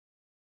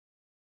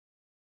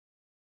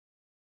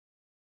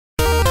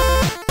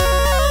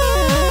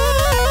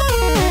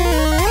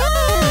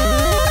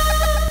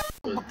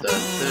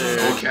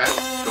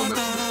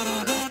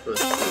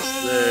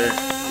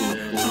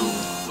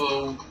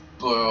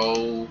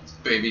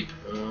baby.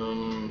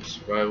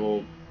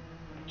 Survival.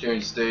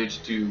 Change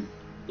stage to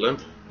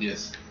Limp?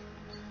 yes.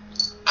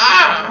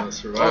 Ah!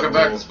 Survival. Welcome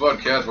back to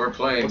Spudcast. We're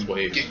playing What's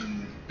wave?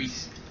 Getting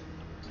Beast.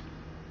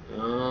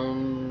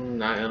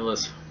 Not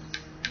endless.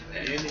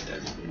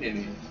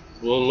 Any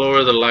We'll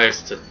lower the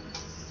lives to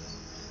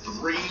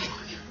 3.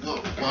 Whoa,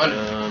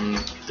 1.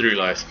 3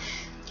 lives.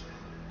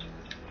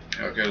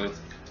 Okay, let's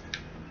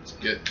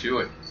get to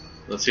it.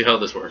 Let's see how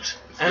this works.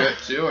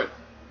 Let's get to it.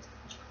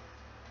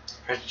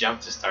 Press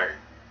jump to start.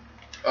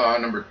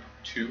 Number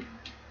 2.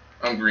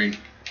 I'm green.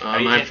 How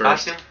do you Mine change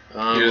first.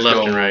 costume? You just Left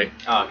go- and right.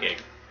 Oh, okay.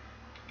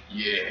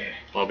 Yeah.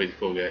 I'll be the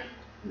cool guy.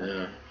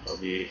 Nah, I'll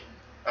be.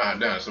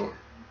 Dinosaur.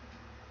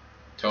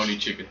 Tony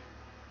Chicken.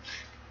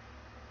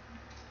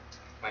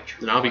 My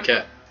true Then I'll be form.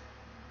 cat.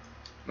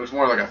 Looks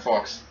more like a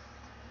fox.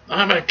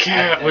 I'm a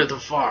cat with a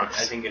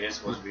fox. I think it is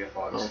supposed to be a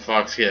fox. I'm a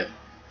fox cat.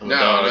 I'm a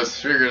Now dog. let's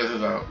figure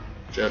this out.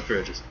 Jeff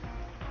Bridges.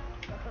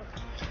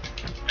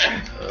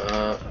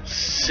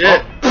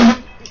 Shit.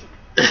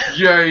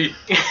 Yay!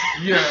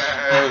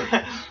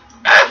 Yeah!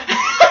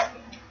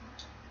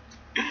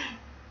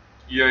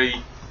 Yay!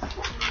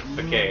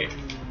 Okay.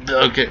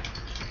 Okay.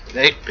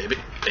 Hey, baby.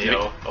 Baby.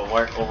 Yo,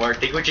 Omar,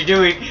 think what you're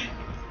doing.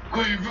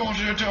 Quit your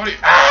bullshit, Tony!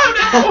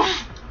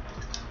 Ah,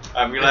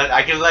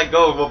 I can let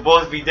go. We'll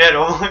both be dead,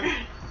 Omar. no!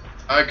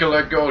 I can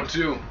let go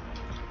too.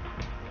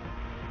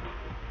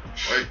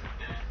 Wait.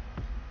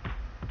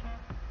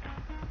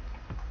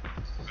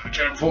 I'm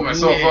trying to pull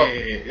myself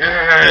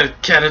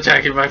up. Cat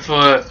attacking my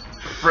foot.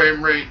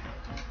 Frame rate.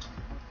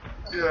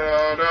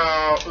 Yeah,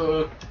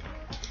 no.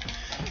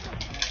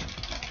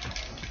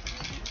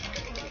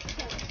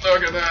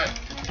 Look at that.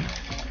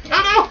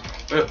 Oh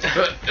no!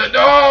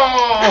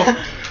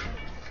 No!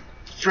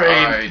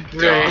 Frame I rate.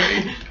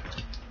 died.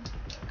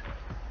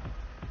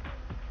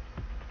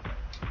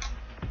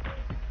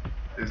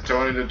 Is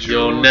Tony the true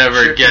You'll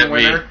never chicken get me.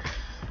 winner?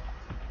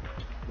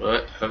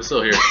 What? I'm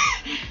still here.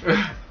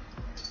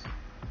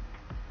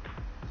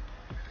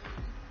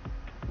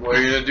 What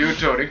are you gonna do,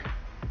 Tony?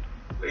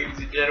 Ladies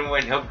and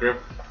gentlemen, help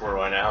grip for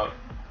one out.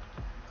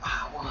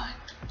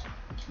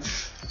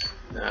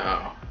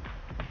 No.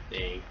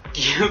 Thank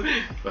you.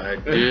 If I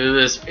do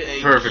this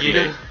Thank perfectly,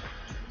 you.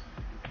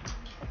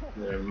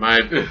 then I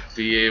might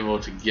be able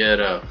to get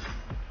up.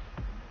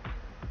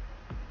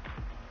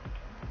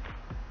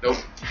 Nope.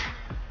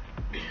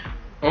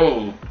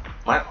 Oh.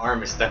 My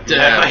arm is stuck Damn.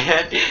 behind my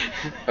head.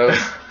 I was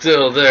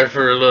still there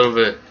for a little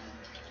bit.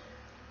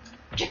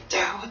 Get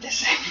down with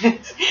this.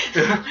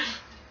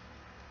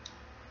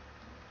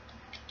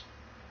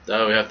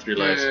 Oh, we have 3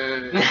 lives.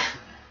 Yeah.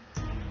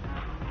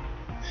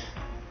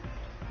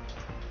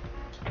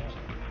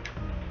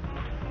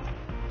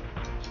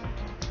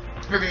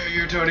 Forget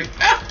you, Tony.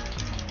 Ah!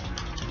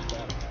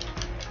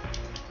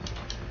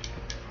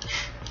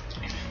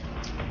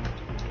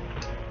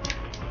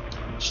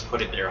 Just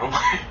put it there, Omar.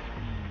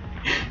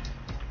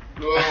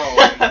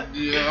 Oh,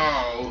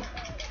 no.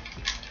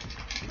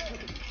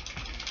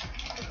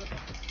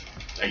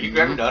 Are you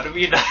grabbing onto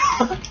me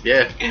now?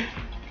 Yeah.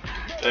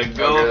 Let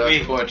go of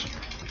me. Clutch.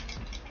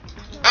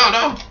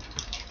 Oh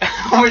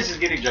We're just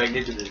getting dragged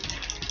into this.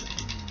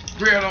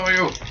 no! Grab on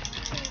you.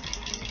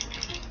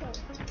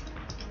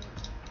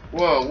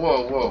 Whoa,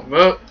 whoa, whoa.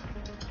 Well,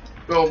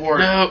 Billboard.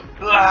 no.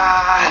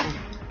 Ah!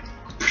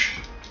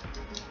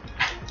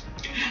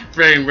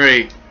 Frame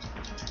rate.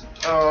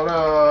 Oh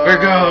no.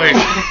 We're going.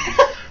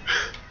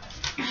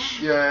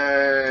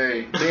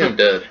 Yay. I think I'm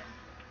dead.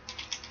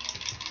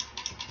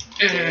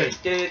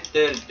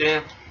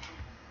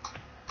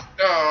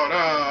 Oh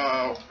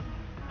no.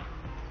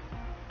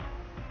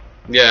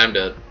 Yeah, I'm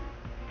dead.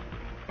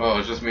 Oh,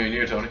 it's just me and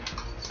you, Tony.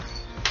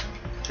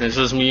 It's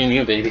just me and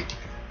you, baby.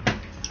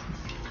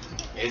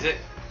 Is it?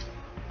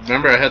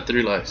 Remember, I had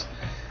 3 lives.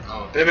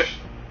 Oh, Baby.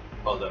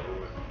 hold up.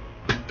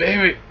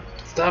 Baby,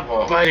 stop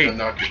Oh, I biting.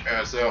 knocked your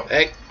ass out.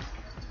 Hey,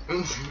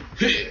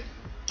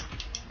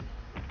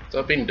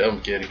 stop being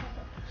dumb, kitty.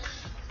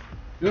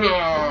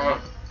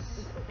 Ah.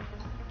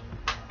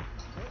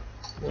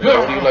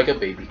 How do you like a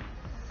baby?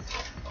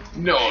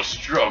 No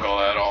struggle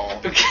at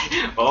all.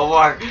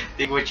 Omar,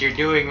 think what you're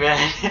doing,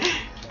 man.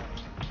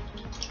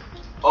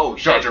 Oh,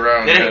 Shot shit. you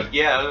around Did the I, head.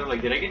 yeah, I was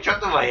like, did I get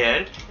shot in my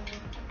head?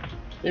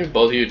 If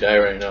both of you die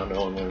right now,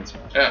 no one wins.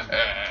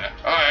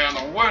 I am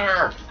the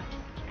winner.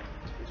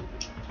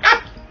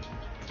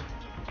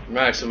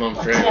 Maximum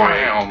frame rate.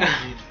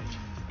 Bam.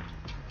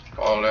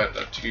 Call that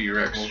the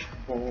T-Rex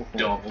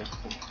double.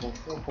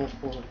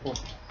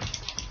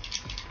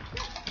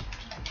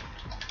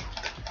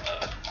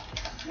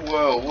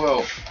 Whoa,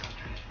 whoa.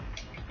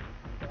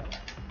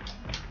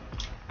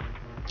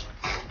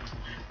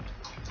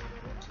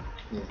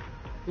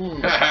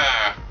 Hmm.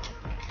 Haha.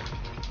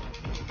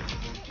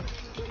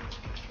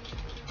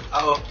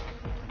 Oh.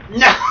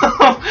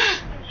 No!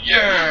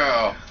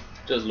 Yeah.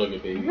 Just look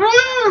at baby.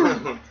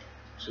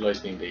 She likes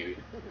being baby.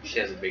 She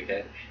has a big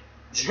head.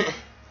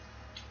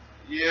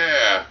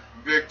 Yeah.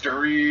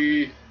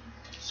 Victory.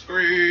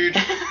 Screech.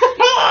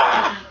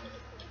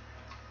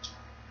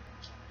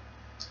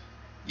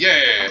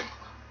 Yeah.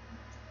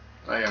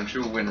 I am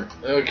true winner.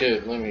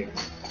 Okay, let me.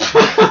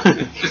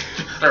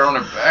 They're on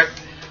her back.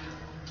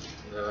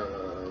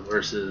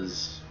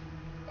 Versus.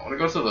 I want to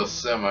go to the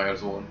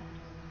semis one.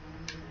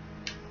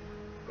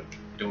 But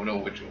don't know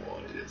which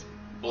one it is.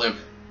 Blimp.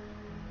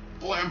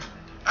 Blimp.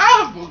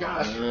 Ah,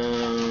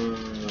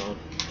 Bugatti.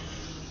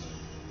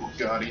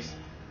 Bugattis.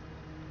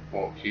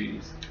 Oh,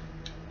 kitties.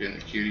 Getting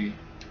the kitty.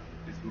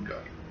 It's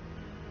Bugatti.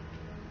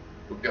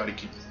 Bugatti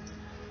kitties.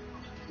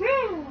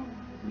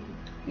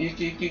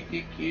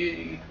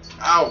 Kitty.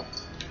 Ow!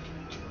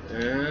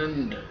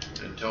 And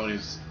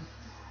Tony's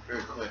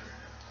very clever.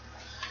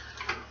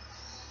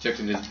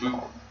 Checking his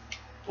boot.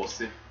 We'll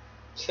see.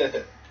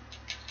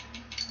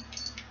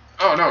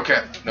 Oh no,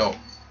 cat. No.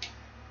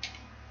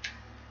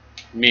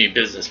 me,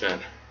 businessman.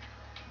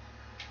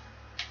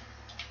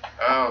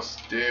 I'll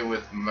stay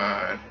with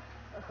mine.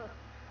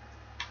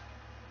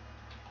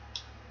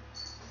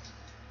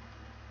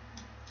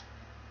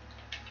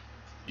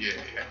 Yeah.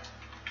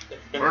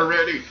 We're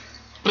ready.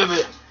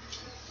 Baby,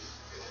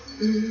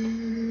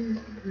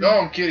 Go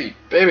on, kitty.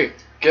 baby,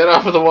 get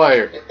off of the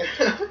wire.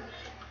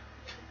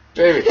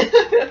 Baby,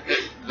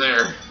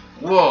 There.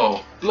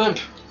 Whoa. blimp.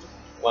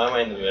 Why am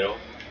I in the middle?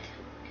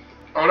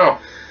 Oh no.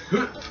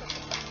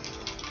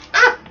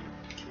 Ah!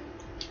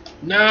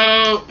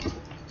 No.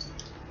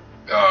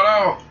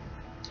 Oh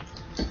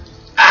no.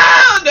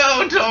 Ah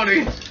no,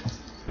 Tony.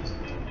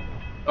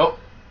 Oh.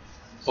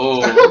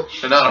 Oh.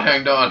 Fernando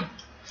hanged on.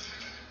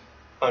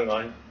 Hang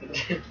on.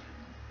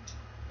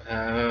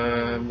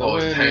 Oh,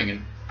 it's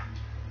hanging.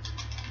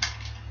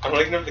 I'm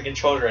looking up the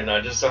controls right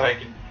now just so I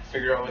can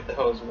figure out what the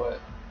hell is what.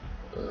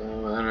 I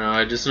don't know.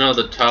 I just know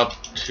the top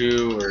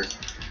two are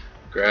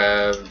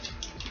grab,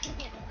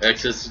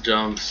 X's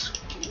jumps,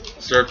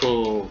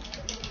 circle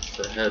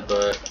the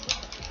headbutt,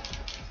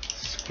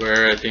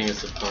 square I think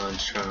is the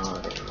punch. I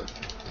don't know.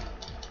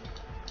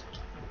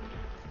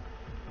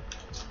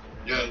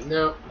 Yeah.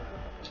 No.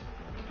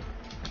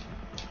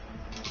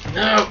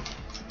 No.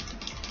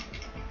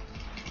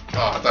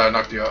 Oh, I thought I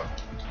knocked you out.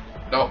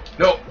 No.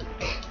 No.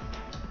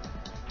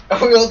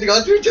 Oh, we all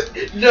got through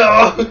to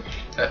no.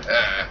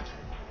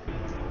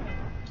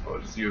 Oh,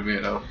 just you and me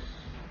now.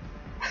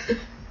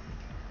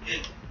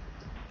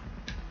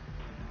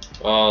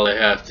 All I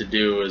have to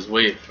do is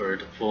wait for it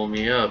to pull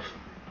me up.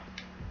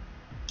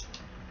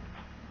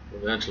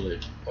 Eventually.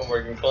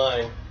 Homework and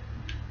climb.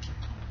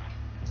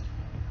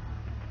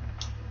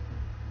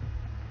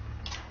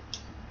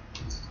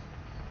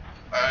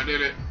 I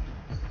did it.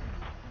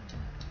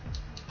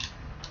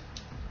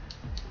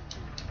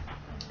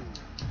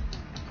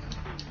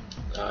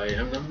 I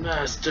am the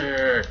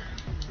master.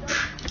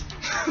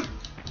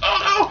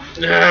 Oh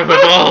Yeah,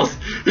 my balls.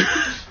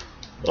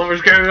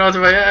 Almost grabbing onto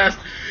my ass.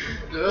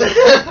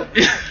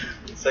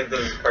 It's like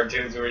those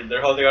cartoons where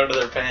they're holding onto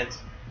their pants.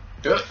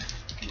 no.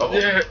 Oh.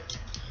 Yeah.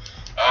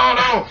 Oh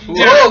no.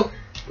 Whoa!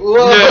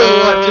 Whoa! No.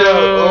 Watch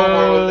out!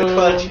 Omar with the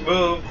clutch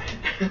move.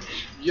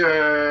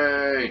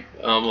 Yay.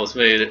 Almost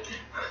made it.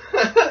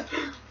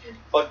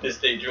 Fuck this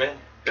stage, man.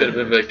 Could have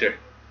been Victor.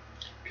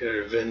 Could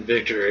have been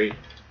victory.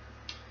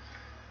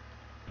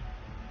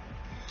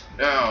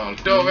 Now,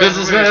 don't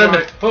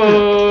Businessman!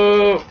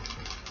 Oh!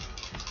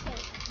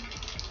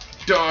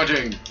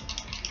 Dodging.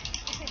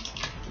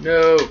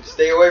 No!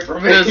 Stay away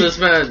from me.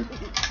 Businessman!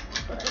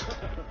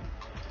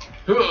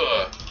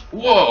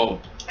 Whoa.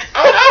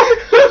 Oh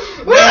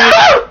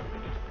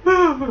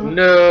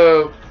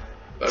No!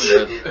 I'm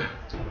dead.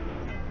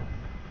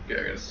 Yeah,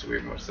 I gotta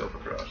sweep myself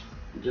across.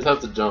 You just have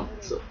to jump.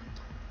 So.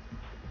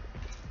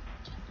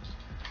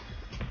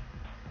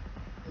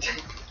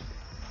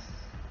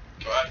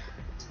 What?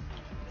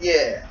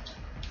 Yeah.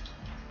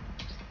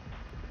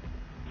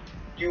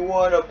 You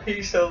want a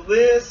piece of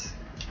this?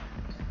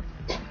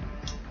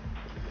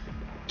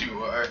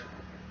 Do I?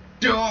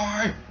 Do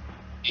I?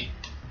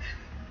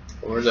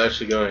 Where's it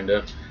actually going,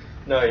 Dev?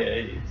 No, yeah,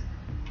 it is.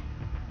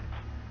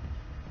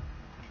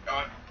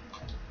 God.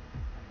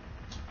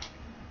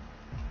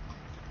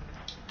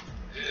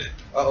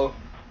 Uh-oh.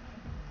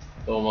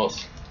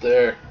 Almost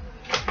there.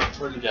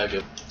 Where'd the guy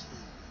go?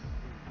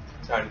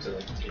 Time to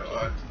like take it.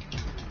 God.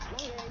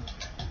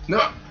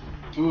 No.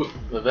 Ooh,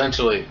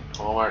 eventually,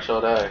 Omar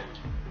shall die.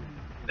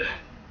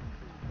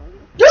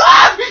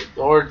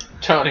 Or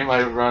Tony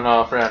might run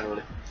off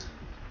randomly.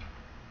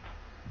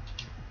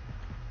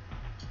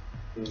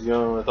 He's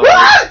going with all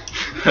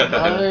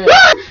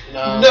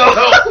No.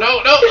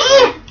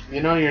 No.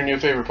 You know your new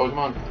favorite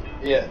Pokemon?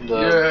 Yeah.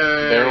 The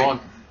Yay. bear one?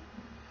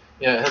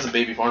 Yeah, it has a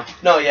baby form.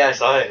 No, yeah, I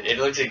saw it. It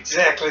looks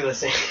exactly the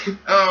same.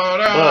 Oh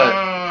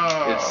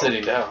no. It's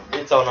sitting down.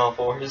 It's on all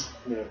fours.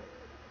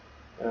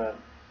 Yeah.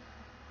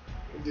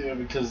 Yeah,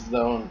 because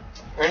that one.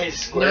 Ernie's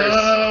squares.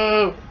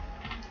 No!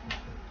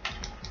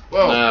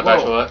 Whoa. Nah,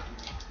 back to what?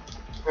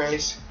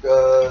 Ernie's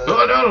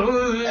Oh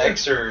no.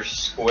 X or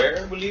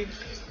square, I believe.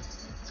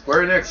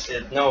 Square next.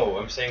 No,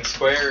 I'm saying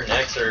square and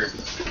X are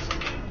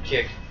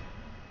kick.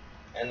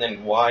 And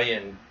then Y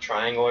and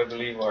triangle, I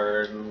believe,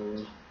 are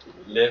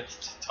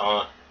lift,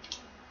 taunt.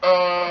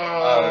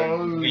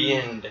 Oh. B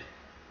and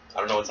I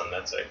don't know what's on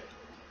that side.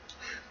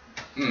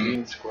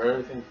 Being square,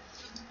 I think.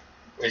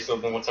 Wait, so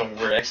then what's on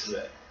where X is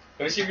at?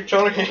 Let me see your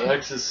controller.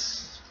 X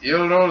is. You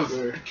don't know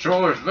the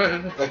controllers,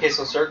 man. Okay,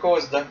 so circle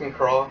is duck and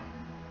crawl.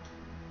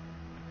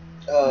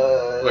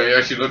 Wait, you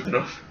actually looked it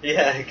up?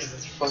 Yeah, because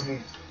it's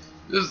fucking.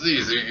 This is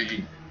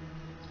easy.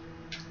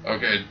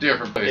 Okay,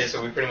 different Okay, place.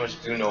 so we pretty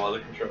much do know all the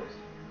controls.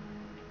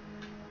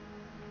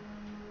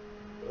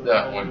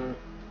 That one.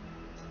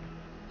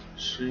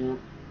 Shoot.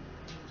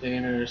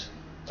 Containers.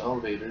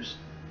 Elevators.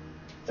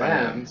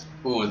 Fans.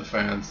 Ooh, the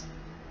fans.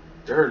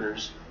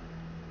 Girders.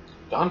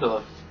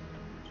 Gondola.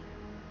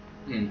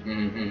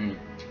 Mm-hmm.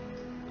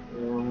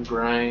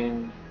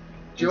 Grind.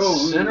 Joe.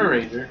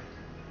 Incinerator.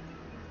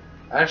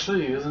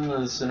 Actually, isn't the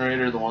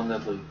incinerator the one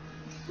that like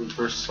we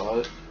first saw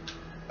it?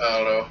 I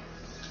don't know.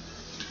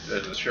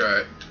 Let's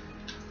try it.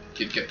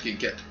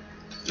 Get.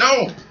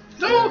 No!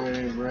 No!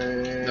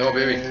 Ray. No,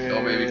 baby.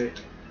 No, baby.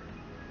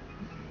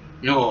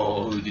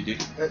 No, baby.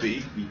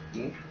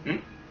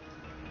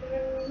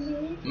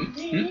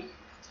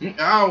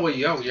 Ow,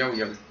 yow.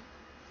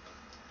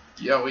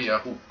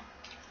 Yowie.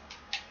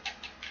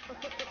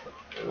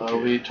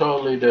 That'll be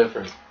totally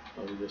different.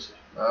 Obviously.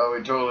 Oh,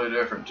 we totally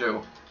different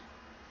too.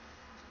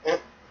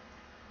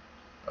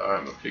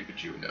 I'm a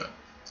Pikachu now.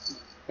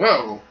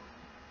 Whoa!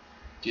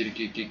 Get it.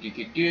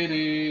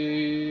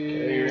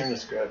 Yeah, you're gonna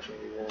scratch me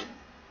again.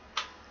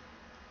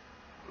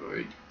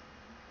 Wait.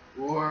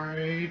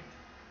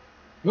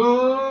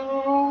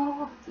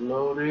 Oh,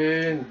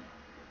 loading.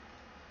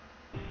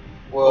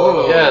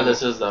 Whoa. Yeah,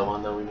 this is that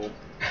one that we knew.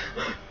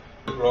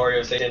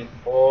 Gloria saying,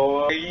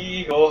 "For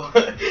Eagle."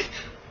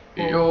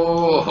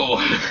 Yo!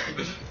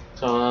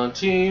 On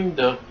team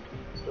the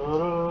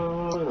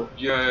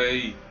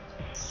Yay!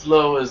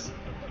 slowest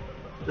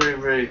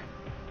frame rate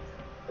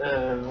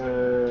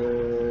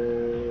ever.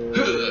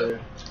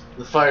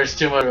 The fire's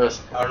too much for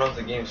us. I don't know if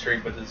the game's free,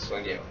 but this is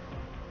one game.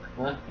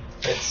 Huh?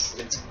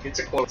 It's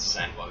a close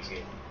sandbox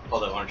game.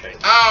 Hold on, I want to try it.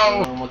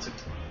 Ow! What's it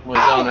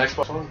on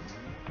Xbox One?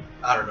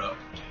 I don't know.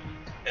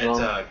 It's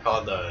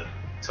called the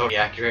Totally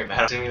Accurate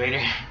Battle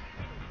Simulator.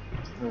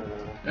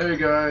 Hey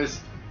guys!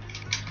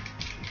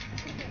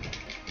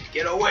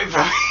 Get away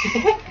from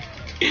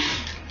me!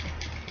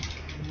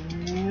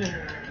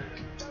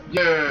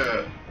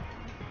 Yeah!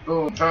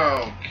 Boom,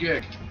 pow,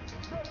 kick!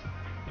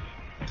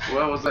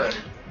 What was that?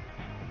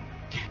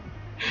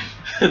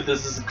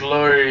 This is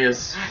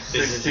glorious.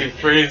 60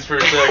 frames per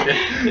second.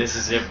 This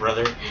is it,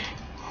 brother.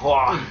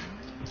 Oh,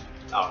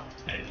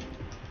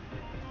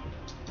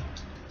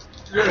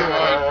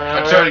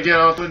 I tried to get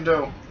out the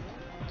window.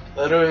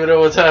 I don't even know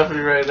what's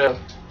happening right now.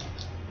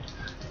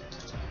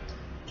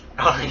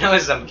 all I know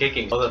is I'm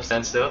kicking. Hold up,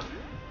 stand still.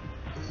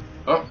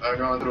 Oh, I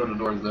gone through the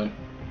doors then.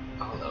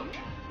 Hold up.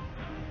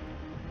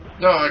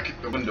 No, I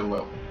kicked the window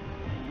out.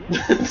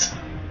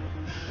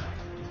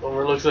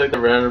 Homer looks like a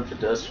random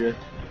pedestrian.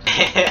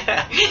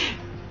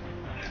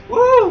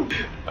 Woo!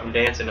 I'm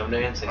dancing. I'm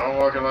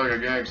walking like a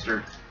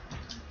gangster.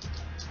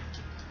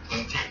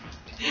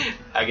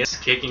 I guess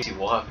kicking you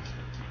walk.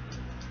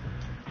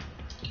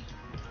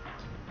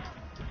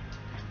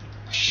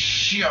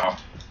 Shia!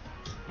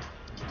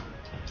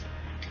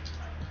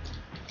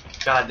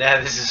 God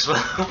damn, this is slow.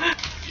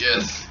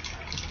 Yes.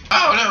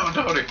 Oh no,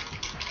 Tony!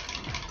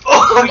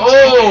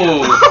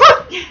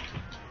 Oh!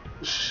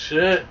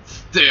 Shit.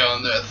 Stay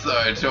on that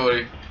side,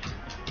 Tony.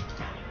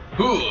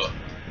 Hoo!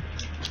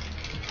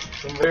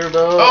 Conveyor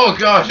belt. Oh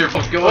gosh, you're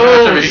going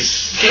Oh after me.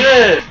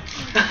 shit!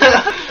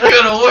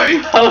 Get away!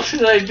 How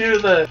should I do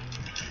that?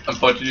 I'm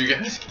punching you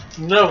guys.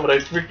 No, but I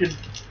freaking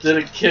did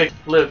a kick,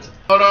 flipped.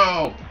 Oh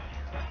no!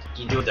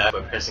 You do that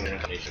by pressing the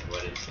combination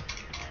buttons.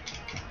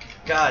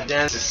 God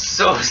damn, this is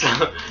so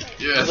slow.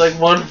 Yes. It's like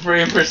 1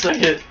 frame per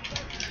second.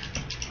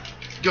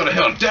 Go to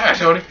hell and die,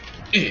 Tony!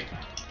 Eh.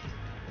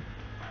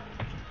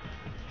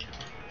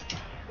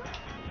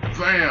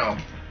 Bam!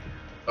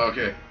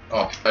 Okay.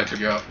 Oh, I took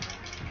you out.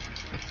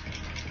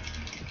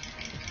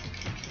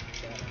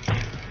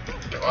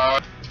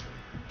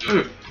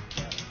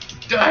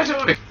 Die,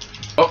 Tony!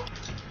 Oh.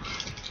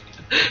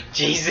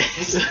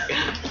 Jesus.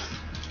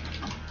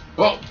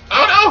 Whoa!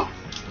 Oh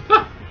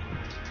no!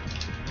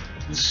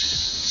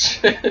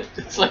 Shit.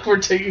 It's like we're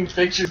taking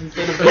pictures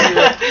instead of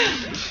video.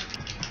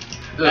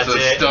 This That's is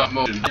it. stop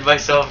motion. Did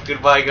myself.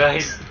 Goodbye,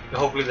 guys.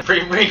 Hopefully the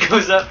frame rate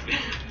goes up.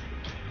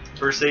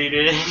 First aid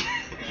in.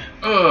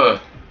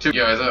 Two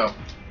guys out.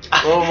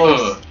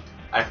 Almost.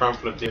 I front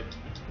flipped it.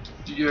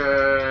 Yay!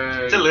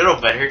 It's a little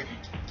better.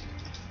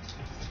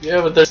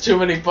 Yeah, but there's too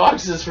many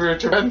boxes for it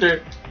to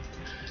render.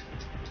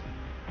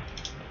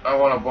 I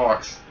want a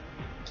box.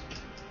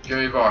 Give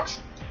me a box.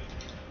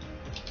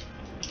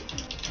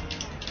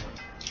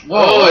 Whoa!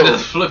 Oh. I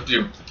just flipped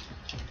you.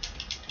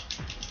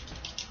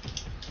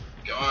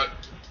 God.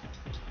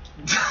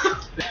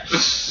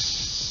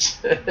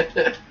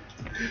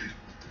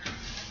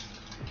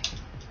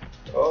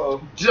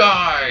 Oh,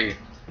 Die!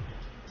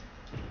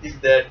 he's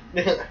dead.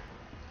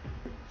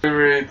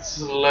 It's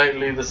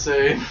slightly the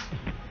same.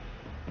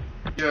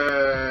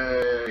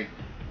 Yay!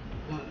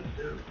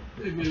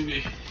 Hey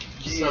baby,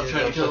 Jesus, stop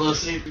trying to kill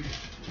us.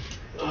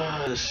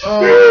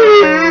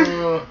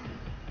 Oh.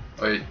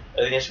 Wait. I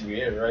think that should be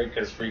it, right?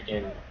 Because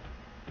freaking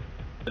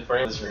the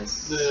frames are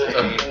insane.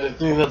 I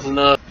think that's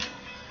enough.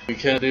 We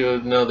can't do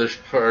another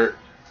part.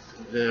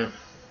 Yeah.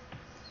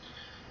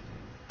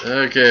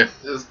 Okay.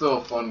 It's still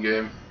a fun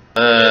game.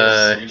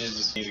 We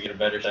just need to get a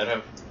better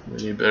setup. We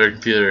need a better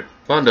computer.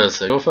 Fun does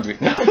say. Go fuck me.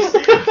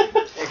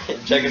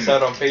 Check us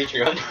out on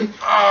Patreon.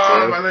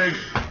 Ah, my leg.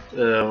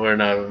 We're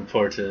not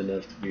important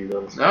enough to be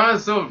those. No,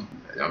 it's still.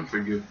 I'm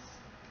pretty good.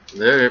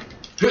 There.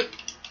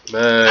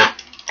 Bye.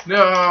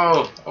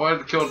 No! I wanted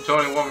to kill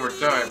Tony one more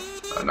time.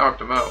 I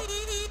knocked him out.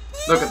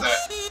 Look at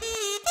that.